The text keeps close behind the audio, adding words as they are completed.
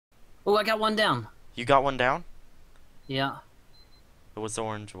Oh, I got one down. You got one down? Yeah, It was the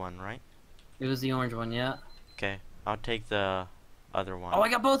orange one, right? it was the orange one, yeah. Okay, I'll take the other Oh, one. I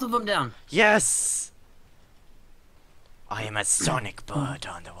got both of them down. Yes! I am a sonic bird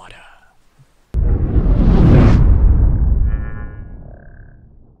on the water.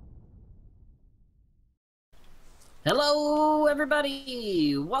 Hello,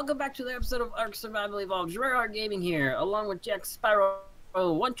 everybody! Welcome back to the episode of Ark Survival Evolved. Rare Gaming here, along with Jack Spyro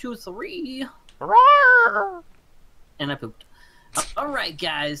 123. Roar! And I pooped. Alright,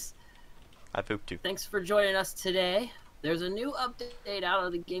 guys. I pooped too. Thanks for joining us today. There's a new update out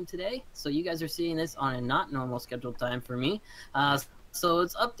of the game today, so you guys are seeing this on a not normal scheduled time for me. So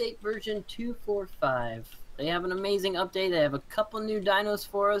it's update version 245. They have an amazing update. They have a couple new dinos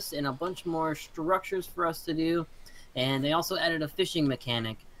for us and a bunch more structures for us to do. And they also added a fishing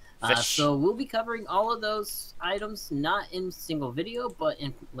mechanic. So we'll be covering all of those items, not in single video, but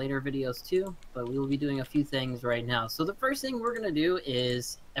in later videos too. But we will be doing a few things right now. So the first thing we're going to do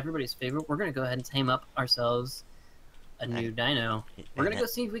is everybody's favorite. We're going to go ahead and tame up ourselves a new dino. We're going to go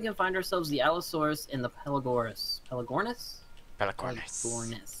see if we can find ourselves the Allosaurus and the Pelagornis. Pelagornis? Pelagornis.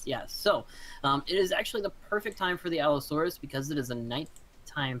 Pelagornis. Yeah, so it is actually the perfect time for the Allosaurus because it is a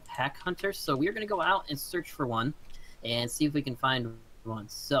nighttime pack hunter. So we are going to go out and search for one and see if we can find one.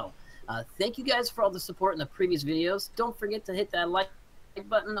 So thank you guys for all the support in the previous videos. Don't forget to hit that like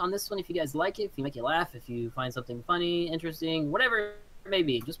button on this one if you guys like it, if you make you laugh, if you find something funny, interesting, whatever it may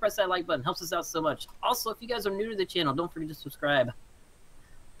be. Just press that like button. Helps us out so much. Also, if you guys are new to the channel, don't forget to subscribe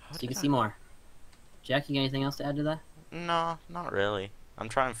so you can see more. Jack, you got anything else to add to that? No, not really. I'm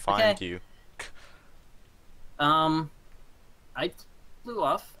trying to find you. I flew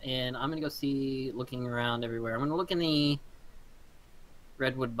off, and I'm gonna go see, looking around everywhere. I'm gonna look in the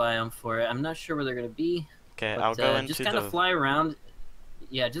redwood biome for it. I'm not sure where they're gonna be. Okay, But, I'll go into just kind of fly around.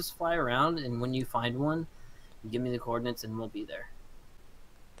 Yeah, just fly around, and when you find one, give me the coordinates, and we'll be there.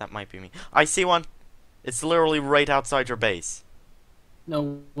 That might be me. I see one! It's literally right outside your base.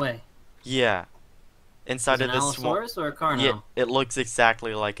 No way. Yeah. Inside Is it of an this swamp. Allosaurus or a Carno? Yeah, it looks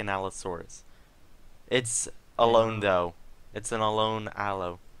exactly like an Allosaurus. It's alone though. It's an alone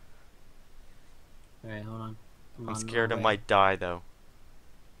allo. Alright, hold on. I'm scared it might die though.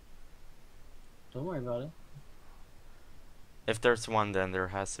 Don't worry about it. If there's one, then there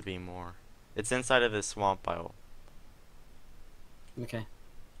has to be more. It's inside of this swamp pile. Okay.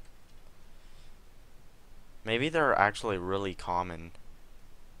 Maybe they're actually really common.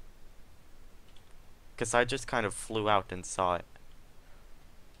 Because I just kind of flew out and saw it.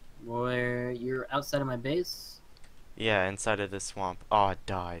 Where you're outside of my base? Yeah, inside of this swamp. Oh, it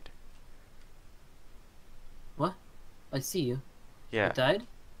died. What? I see you. Yeah. It died?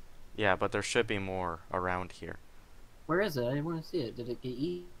 Yeah, but there should be more around here. Where is it? I didn't want to see it. Did it get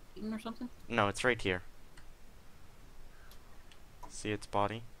eaten or something? No, it's right here. See its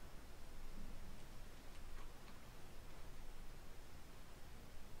body?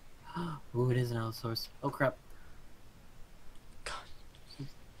 Ooh, it is an Allosaurus. Oh crap. God.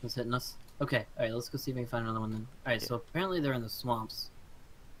 It's hitting us. Okay, alright, let's go see if we can find another one then. Alright, so apparently they're in the swamps.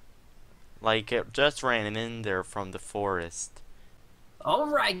 Like, it just ran in there from the forest.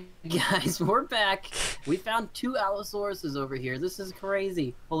 Alright, guys, we're back. We found two Allosauruses over here. This is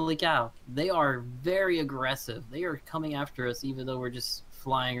crazy. Holy cow. They are very aggressive. They are coming after us even though we're just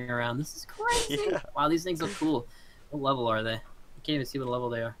flying around. This is crazy. Yeah. Wow, these things look cool. What level are they? I can't even see what level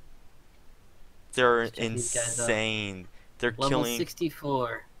they are. They're Let's check these guys out. insane. They're Level killing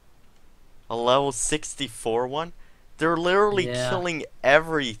 64. a level 64 one? They're literally killing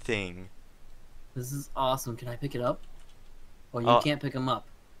everything. This is awesome. Can I pick it up? Oh, you can't pick them up.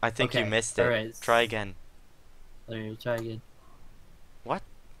 I think you missed it. Alright. Try again. There, try again. What?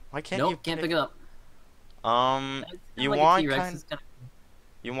 Why can't nope, you can't pick it up. You like want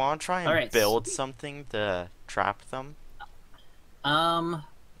you want to try and build something to trap them?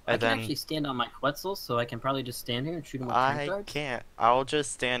 I can actually stand on my Quetzal, so I can probably just stand here and shoot them with tree darts. I can't. I'll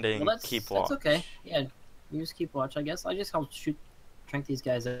just stand and keep watch. That's okay. Yeah, you just keep watch, I guess. I just help trank these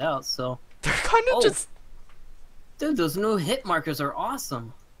guys out, so... They're kind of just... Dude, those new hit markers are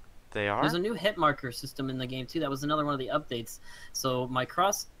awesome. They are? There's a new hit marker system in the game, too. That was another one of the updates. So my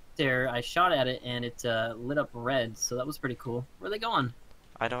crosshair, I shot at it, and it lit up red, so that was pretty cool. Where are they going?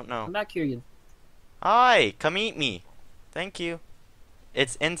 I don't know. Come back here, you... Hi! Come eat me! Thank you.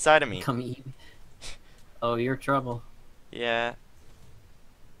 It's inside of me. Come eat me. Oh, you're trouble. Yeah.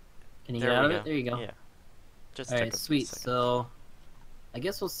 Can you get out of it? There you go. Yeah. Just Alright, sweet. So, I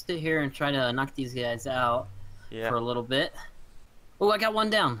guess we'll sit here and try to knock these guys out for a little bit. Oh, I got one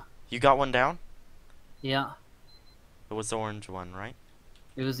down. You got one down? Yeah. It was the orange one, right?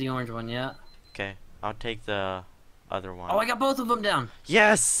 It was the orange one, yeah. Okay, I'll take the other one. Oh, I got both of them down.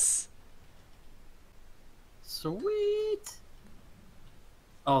 Yes! Sweet.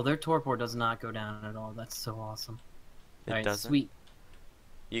 Oh, their torpor does not go down at all. That's so awesome. It Alright, doesn't? sweet.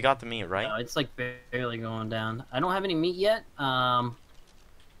 You got the meat, right? No, it's like barely going down. I don't have any meat yet. But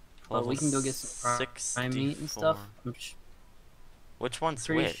Level we can go get some prime meat and stuff. 64. Which one's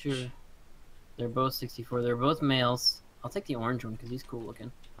Pretty which? sure they're both 64. They're both males. I'll take the orange one because he's cool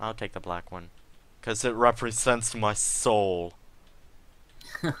looking. I'll take the black one. Because it represents my soul.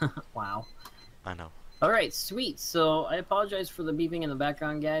 Wow. I know. Alright, sweet. So I apologize for the beeping in the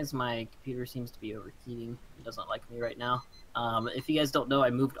background, guys. My computer seems to be overheating. It doesn't like me right now. If you guys don't know, I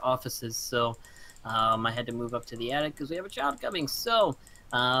moved offices, so I had to move up to the attic because we have a child coming. So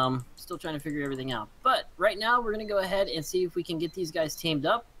still trying to figure everything out. But right now, we're going to go ahead and see if we can get these guys tamed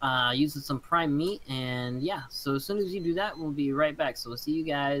up using some prime meat. And yeah, so as soon as you do that, we'll be right back. So we'll see you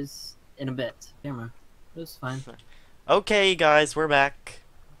guys in a bit. Camera. That's fine. Okay, guys, we're back.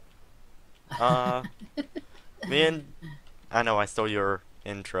 Me and... I know I stole your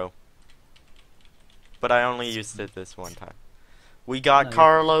intro. But I only used it this one time. We got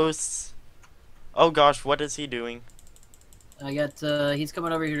Carlos. Oh gosh, what is he doing? I got, he's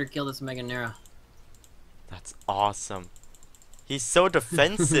coming over here to kill this Meganera. That's awesome. He's so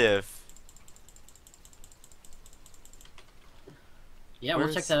defensive. Yeah,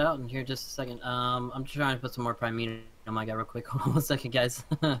 we'll check that out in here in just a second. I'm trying to put some more prime meat on my guy real quick. Hold on 1 second, guys.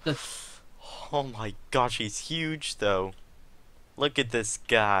 Oh my gosh, he's huge though. Look at this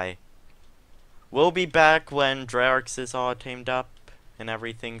guy. We'll be back when Drarix is all tamed up and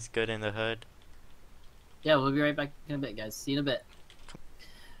everything's good in the hood. Yeah, we'll be right back in a bit, guys. See you in a bit.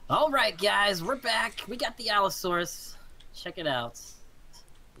 Alright, guys, we're back. We got the Allosaurus. Check it out.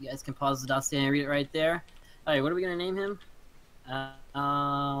 You guys can pause the dossier and read it right there. Alright, what are we going to name him? I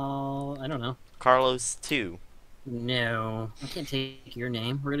don't know. Carlos 2. No, I can't take your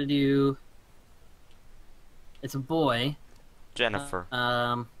name. We're going to do... It's a boy. Jennifer.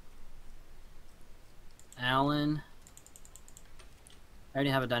 Alan. I already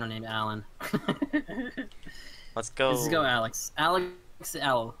have a dino named Alan. Let's go. Let's go, Alex. Alex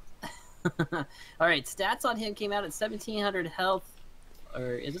L. Alright, stats on him came out at 1700 health.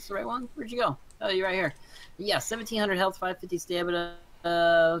 Or is this the right one? Where'd you go? Oh, you're right here. Yeah, 1700 health, 550 stamina,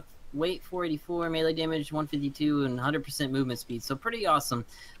 weight 484, melee damage 152, and 100% movement speed. So pretty awesome.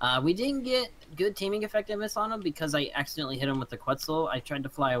 We didn't get good taming effectiveness on him because I accidentally hit him with the Quetzal. I tried to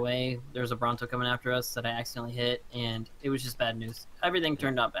fly away. There was a Bronto coming after us that I accidentally hit, and it was just bad news. Everything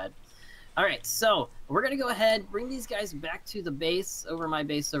turned out bad. Alright, so we're going to go ahead, bring these guys back to the base, over my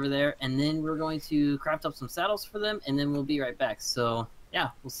base over there, and then we're going to craft up some saddles for them, and then we'll be right back. So, yeah,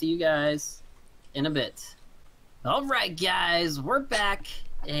 we'll see you guys in a bit. Alright, guys, we're back,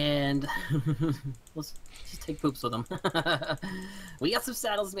 and let's just take poops with them. We got some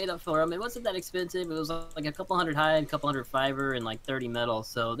saddles made up for them. It wasn't that expensive. It was like a couple hundred hide, a couple hundred fiber, and like 30 metal.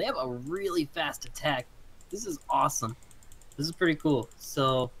 So they have a really fast attack. This is awesome. This is pretty cool.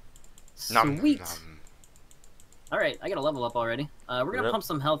 So... Sweet. Alright, I got a level up already. We're gonna pump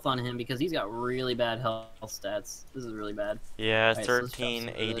some health on him because he's got really bad health stats. This is really bad. Yeah, right,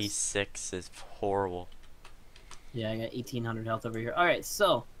 1386 is horrible. Yeah, I got 1800 health over here. Alright,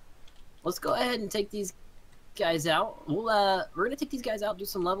 so let's go ahead and take these guys out. We're gonna take these guys out, do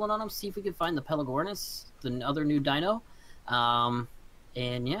some leveling on them, see if we can find the Pelagornis, the other new dino.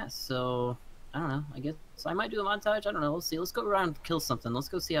 And yeah, so I don't know. I guess I might do a montage. I don't know. We'll see. Let's go around and kill something. Let's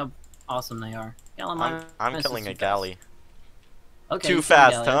go see how awesome they are. I'm killing a galley. Okay, too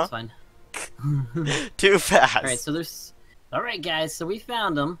fast, galley, huh? that's fine. Too fast. Alright, so there's... Alright, guys, so we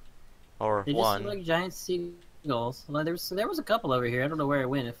found them. Or they one. Just look like giant seagulls. Well, there was a couple over here. I don't know where it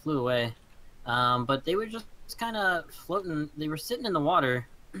went. It flew away. But they were just kind of floating. They were sitting in the water,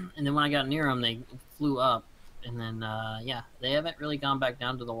 and then when I got near them, they flew up. And then, yeah, they haven't really gone back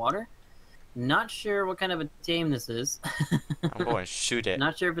down to the water. Not sure what kind of a tame this is. I'm going to shoot it.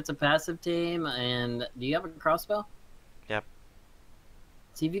 Not sure if it's a passive tame, and do you have a crossbow? Yep.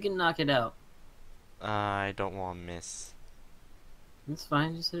 See if you can knock it out. I don't want to miss. It's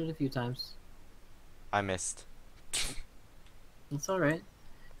fine, just hit it a few times. I missed. It's alright.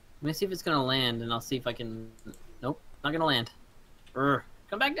 Let me see if it's gonna land, and I'll see if I can... Nope, not gonna land. Come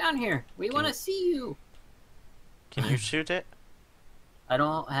back down here! We want to see you! Can you shoot it? I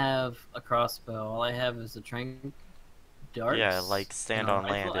don't have a crossbow. All I have is a trank darts. Yeah, like stand on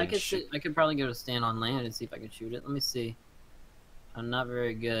land and shoot. I could probably go to stand on land and see if I can shoot it. Let me see. I'm not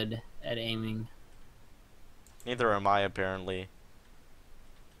very good at aiming. Neither am I, apparently.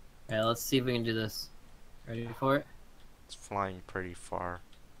 Alright, let's see if we can do this. Ready for it? It's flying pretty far.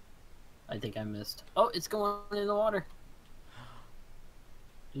 I think I missed. Oh, it's going in the water.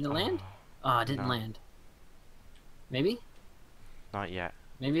 Did it land? Oh, it didn't No, land. Maybe? not yet.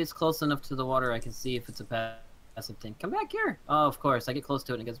 Maybe it's close enough to the water I can see if it's a passive tank. Come back here! Oh, of course. I get close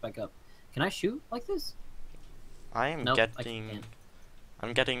to it and it gets back up. Can I shoot like this? I am Nope, getting...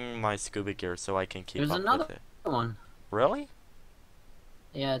 I'm getting my scuba gear so I can keep There's up another with it. one. Really?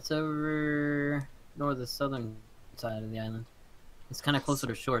 Yeah, it's over north the southern side of the island. It's kind of closer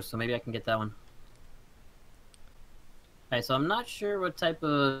to shore, so maybe I can get that one. Alright, so I'm not sure what type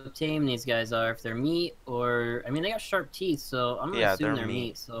of tame these guys are. If they're meat or... I mean, they got sharp teeth, so I'm gonna assume they're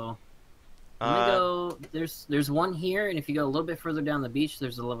meat. So I'm gonna go... There's one here, and if you go a little bit further down the beach,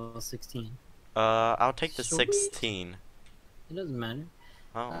 there's a level 16. I'll take the Sweet. 16. It doesn't matter.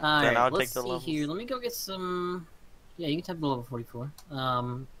 Oh, All then right, I'll let's take the see levels. here. Let me go get some... Yeah, you can type the level 44.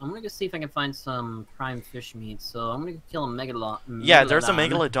 I'm gonna go see if I can find some prime fish meat. So I'm gonna go kill a megalodon. Yeah, there's a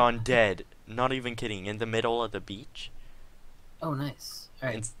megalodon dead. Not even kidding. In the middle of the beach. Oh, nice. All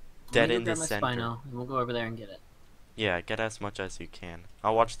right. It's dead in the grab my center. Spino, and we'll go over there and get it. Yeah, get as much as you can.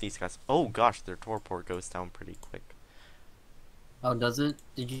 I'll watch these guys. Oh gosh, their torpor goes down pretty quick. Oh, does it?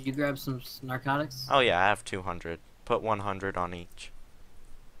 Did you grab some narcotics? Oh yeah, I have 200. Put 100 on each.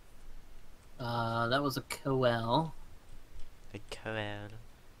 That was a coel. The coel.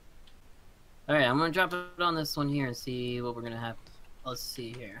 Alright, I'm gonna drop it on this one here and see what we're gonna have. Let's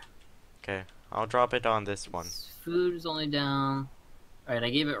see here. Okay, I'll drop it on this one. Food is only down. Alright, I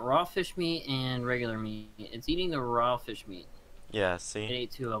gave it raw fish meat and regular meat. It's eating the raw fish meat. Yeah, It see?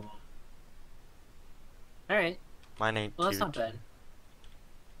 ate 2 of them. Alright, Mine ain't well that's too not bad.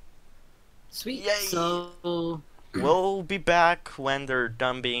 Sweet. Yay! So We'll be back when they're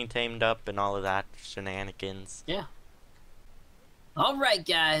done being tamed up and all of that shenanigans. yeah. Alright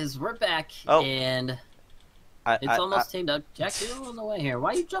guys, we're back. Oh. And it's almost tamed up. Jack, you're on the way here. Why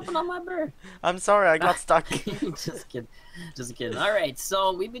are you jumping on my bird? I'm sorry, I got stuck. Just kidding. Just kidding. Alright,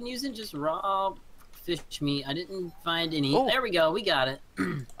 so we've been using just raw fish meat. I didn't find any. Oh. There we go. We got it.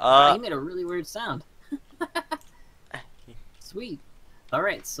 Wow, he made a really weird sound. Sweet.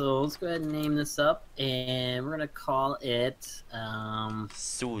 Alright, so let's go ahead and name this up. And we're going to call it...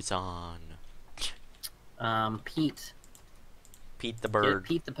 Susan. Pete. Pete the bird.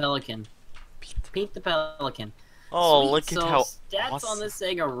 Pete the pelican. Pete the pelican. Oh, Sweet. look So at how stats awesome. on this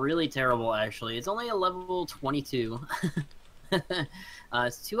thing are really terrible, actually. It's only a level 22.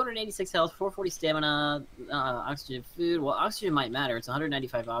 It's 286 health, 440 stamina, oxygen, food. Well, oxygen might matter. It's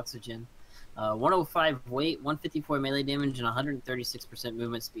 195 oxygen, 105 weight, 154 melee damage, and 136%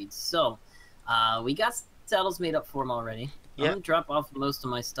 movement speed. So, we got saddles made up for him already. Yep. I'm gonna drop off most of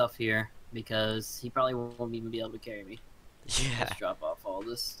my stuff here because he probably won't even be able to carry me. Yeah. Let's drop off all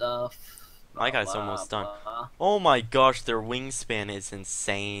this stuff. My guy's almost done. Oh my gosh, their wingspan is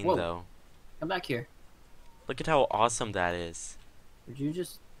insane, Whoa. though. Come back here. Look at how awesome that is. Did you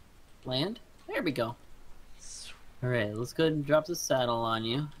just land? There we go. Alright, let's go ahead and drop the saddle on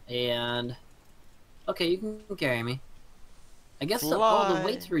you. And... Okay, you can carry me. I guess the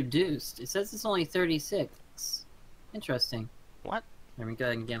weight's reduced. It says it's only 36. Interesting. What? Let me go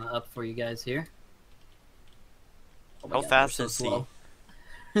ahead and get up for you guys here. Oh my How God, fast they're is so he? slow.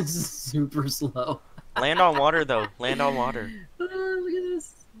 It's super slow. Land on water, though. Land on water. Look at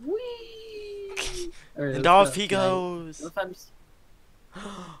this. Whee! Right, And let's off go. he Can I- goes. what if I'm s-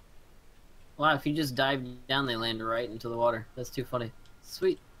 Wow, if you just dive down, they land right into the water. That's too funny.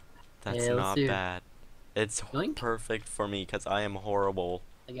 Sweet. That's Yeah, let's not see. bad. It's Yoink. perfect for me because I am horrible.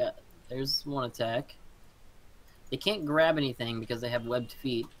 There's one attack. They can't grab anything because they have webbed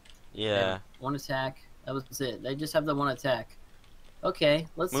feet. They Yeah. have one attack. That was it. They just have the one attack. Okay,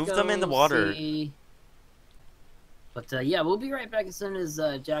 let's Move go them in the water. see- But yeah, we'll be right back as soon as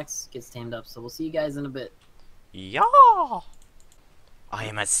Jax gets tamed up. So we'll see you guys in a bit. Yeah. I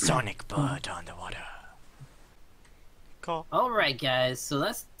am a sonic bird on the water. Cool. Alright guys, so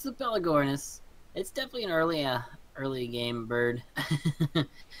that's the Pelagornis. It's definitely an early game bird.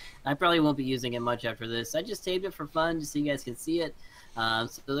 I probably won't be using it much after this. I just tamed it for fun just so you guys can see it. So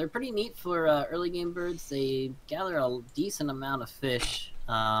they're pretty neat for early game birds. They gather a decent amount of fish.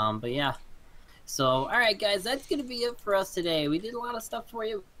 But yeah. So, alright guys, that's going to be it for us today. We did a lot of stuff for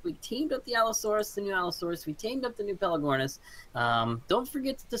you. We tamed up the Allosaurus, the new Allosaurus. We tamed up the new Pelagornis. Don't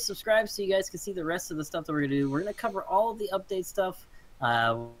forget to subscribe so you guys can see the rest of the stuff that we're going to do. We're going to cover all of the update stuff.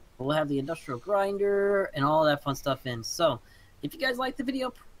 We'll have the industrial grinder and all that fun stuff in. So, if you guys like the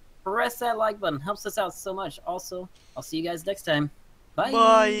video, press that like button. Helps us out so much. Also, I'll see you guys next time. Bye.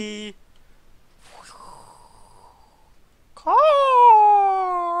 Bye. Call.